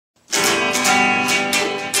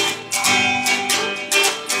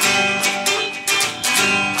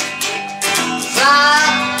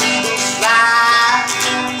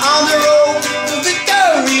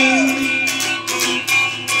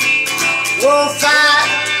fly,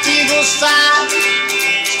 eagles fly.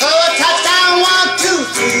 Oh, touchdown, 1, 2,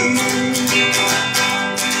 3.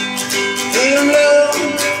 Hit 'em low,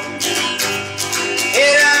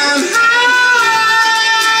 hit 'em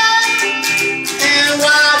high, and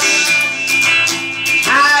watch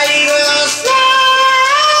how eagles fly,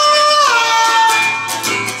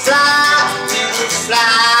 fly, eagles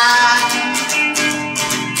fly.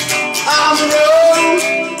 On the road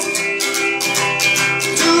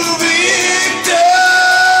to victory.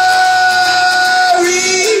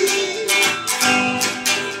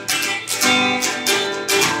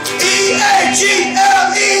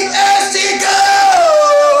 E-A-G-L-E-S, go!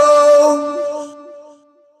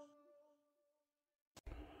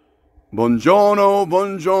 Buongiorno,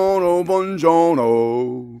 buongiorno,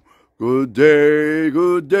 buongiorno. Good day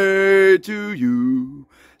to you.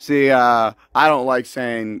 See, I don't like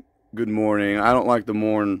saying good morning. I don't like the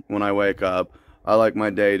morn when I wake up. I like my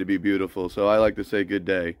day to be beautiful, so I like to say good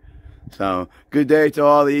day. So, good day to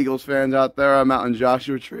all the Eagles fans out there. I'm out in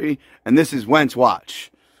Joshua Tree, and this is Wentz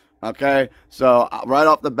Watch. Okay? So, right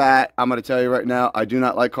off the bat, I'm going to tell you right now, I do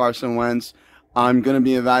not like Carson Wentz. I'm going to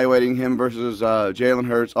be evaluating him versus Jalen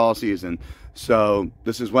Hurts all season. So,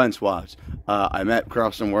 this is Wentz Watch. I met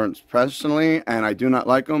Carson Wentz personally, and I do not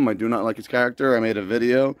like him. I do not like his character. I made a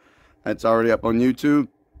video. It's already up on YouTube.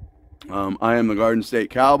 I am the Garden State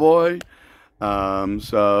Cowboy.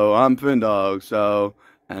 So I'm Findog.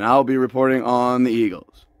 And I'll be reporting on the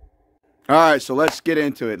Eagles. All right, so let's get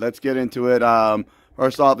into it.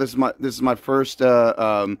 First off, this is my first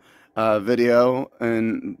video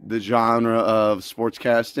in the genre of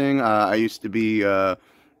sportscasting. I used to be a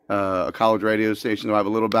college radio station, so I have a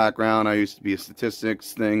little background. I used to be a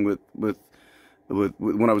statistics thing with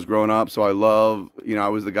when I was growing up. So I love, I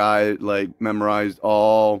was the guy that, like, memorized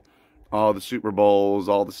all the Super Bowls,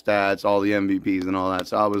 all the stats, all the MVPs and all that.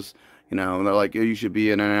 So I was, they're like, you should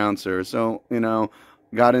be an announcer. So,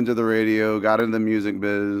 got into the radio, got into the music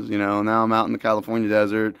biz, now I'm out in the California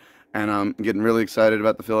desert, and I'm getting really excited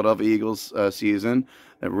about the Philadelphia Eagles season.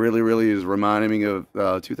 It really is reminding me of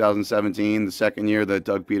 2017, the second year that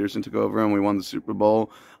Doug Peterson took over and we won the Super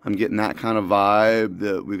Bowl. I'm getting that kind of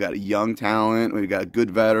vibe. We've got young talent, we've got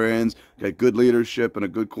good veterans, we've got good leadership, and a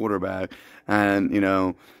good quarterback. And,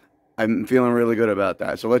 I'm feeling really good about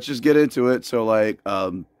that. So let's just get into it. So, like,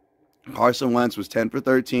 Carson Wentz was 10 for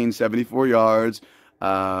 13, 74 yards.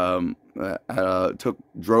 Drove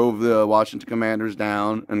the Washington Commanders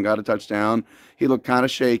down and got a touchdown. He looked kind of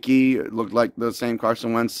shaky. It looked like the same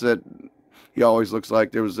Carson Wentz that he always looks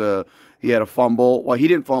like. He had a fumble. Well, he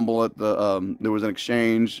didn't fumble at the. There was an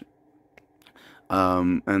exchange.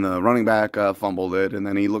 And the running back fumbled it, and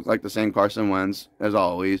then he looked like the same Carson Wentz as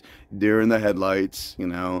always, deer in the headlights. He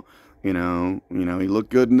looked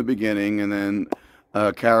good in the beginning, and then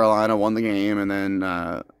Carolina won the game, and then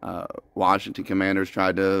Washington Commanders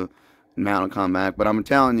tried to mount a comeback. But I'm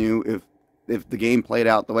telling you, if the game played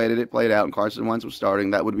out the way that it played out and Carson Wentz was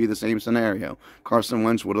starting, that would be the same scenario. Carson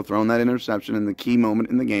Wentz would have thrown that interception in the key moment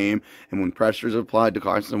in the game, and when pressures applied to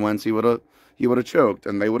Carson Wentz, he would have choked,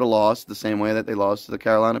 and they would have lost the same way that they lost to the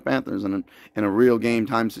Carolina Panthers in a real game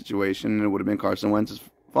time situation, and it would have been Carson Wentz's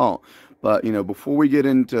fault. But, before we get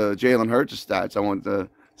into Jalen Hurts' stats, I want to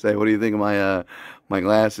say, what do you think of my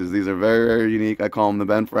glasses? These are very, very unique. I call them the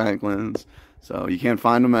Ben Franklins. So you can't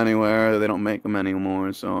find them anywhere. They don't make them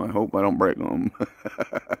anymore, so I hope I don't break them.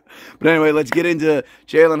 But anyway, let's get into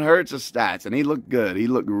Jalen Hurts' stats. And he looked good. He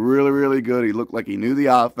looked really, really good. He looked like he knew the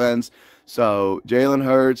offense. So Jalen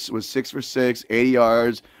Hurts was 6 for 6, 80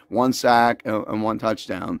 yards, 1 sack, and 1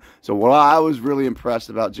 touchdown. So what I was really impressed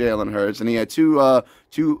about Jalen Hurts, and he had two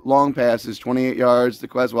long passes, 28 yards to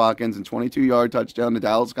Quez Watkins and 22-yard touchdown to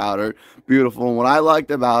Dallas Goedert. Beautiful. And what I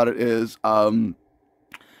liked about it is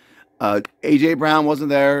A.J. Brown wasn't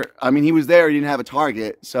there. I mean, he was there. He didn't have a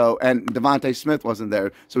target. So, and Devontae Smith wasn't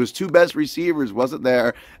there. So his 2 best receivers wasn't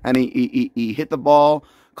there, and he hit the ball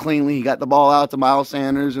cleanly. He got the ball out to Miles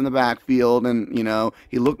Sanders in the backfield, and,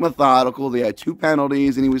 he looked methodical. They had 2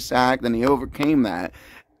 penalties, and he was sacked, and he overcame that.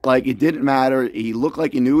 Like, it didn't matter. He looked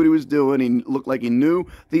like he knew what he was doing. He looked like he knew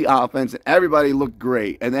the offense, and everybody looked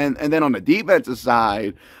great. And then on the defensive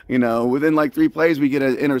side, within like 3 plays, we get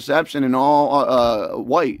an interception and all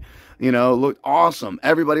white. Looked awesome.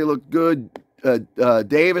 Everybody looked good.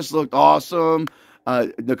 Davis looked awesome.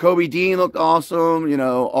 Nakobe Dean looked awesome.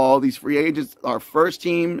 All these free agents, our first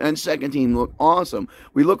team and second team looked awesome.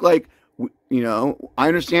 We look like, I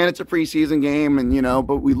understand it's a preseason game, and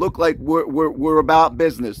but we look like we're about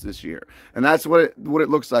business this year, and that's what it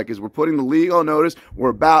looks like. Is we're putting the league on notice. We're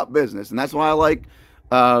about business, and that's why I like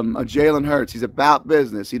Jalen Hurts. He's about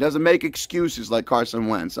business. He doesn't make excuses like Carson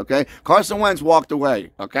Wentz, okay? Carson Wentz walked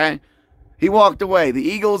away, okay? He walked away. The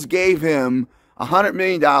Eagles gave him $100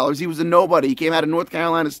 million. He was a nobody. He came out of North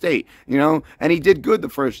Carolina State, and he did good the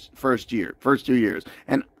first 2 years.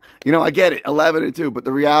 And, I get it, 11-2, but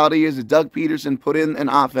the reality is that Doug Peterson put in an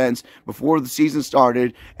offense before the season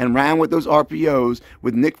started and ran with those RPOs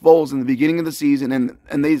with Nick Foles in the beginning of the season,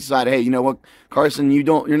 and they decided, hey, you know what, Carson,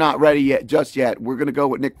 you're not ready yet, just yet. We're going to go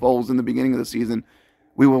with Nick Foles in the beginning of the season.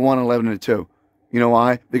 We were 11-2. You know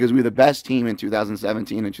why? Because we were the best team in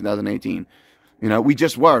 2017 and 2018. We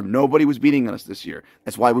just were. Nobody was beating us this year.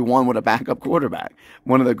 That's why we won with a backup quarterback.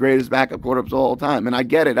 One of the greatest backup quarterbacks of all time. And I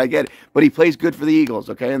get it. But he plays good for the Eagles,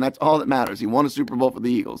 okay? And that's all that matters. He won a Super Bowl for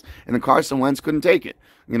the Eagles. And then Carson Wentz couldn't take it,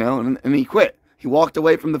 and he quit. He walked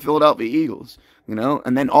away from the Philadelphia Eagles,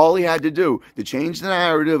 and then all he had to do to change the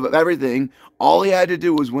narrative of everything, all he had to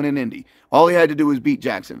do was win in Indy. All he had to do was beat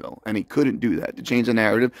Jacksonville, and he couldn't do that to change the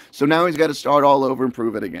narrative. So now he's got to start all over and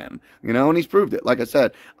prove it again, and he's proved it. Like I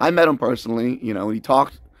said, I met him personally,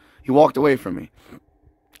 he walked away from me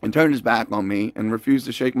and turned his back on me and refused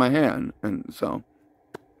to shake my hand. And so,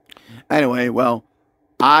 anyway, well,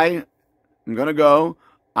 I am going to go.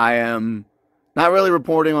 I am not really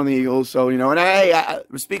reporting on the Eagles, so, and hey,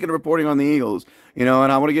 speaking of reporting on the Eagles, and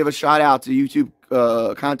I want to give a shout out to YouTube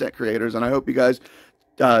content creators, and I hope you guys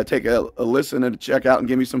take a listen and check out and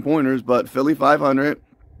give me some pointers. But Philly 500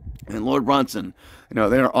 and Lord Brunson,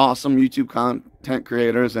 they're awesome YouTube content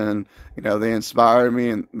creators, and they inspire me,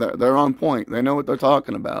 and they're on point. They know what they're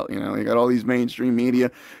talking about. You got all these mainstream media,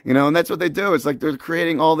 and that's what they do. It's like they're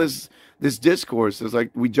creating all this discourse. It's like,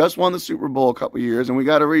 we just won the Super Bowl a couple of years, and we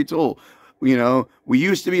got to retool. We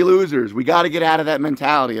used to be losers. We got to get out of that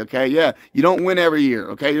mentality, okay? Yeah, you don't win every year,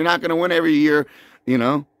 okay? You're not going to win every year,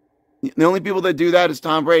 The only people that do that is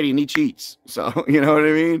Tom Brady, and he cheats. So, you know what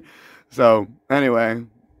I mean? So, anyway,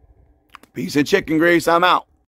 piece of chicken grease, I'm out.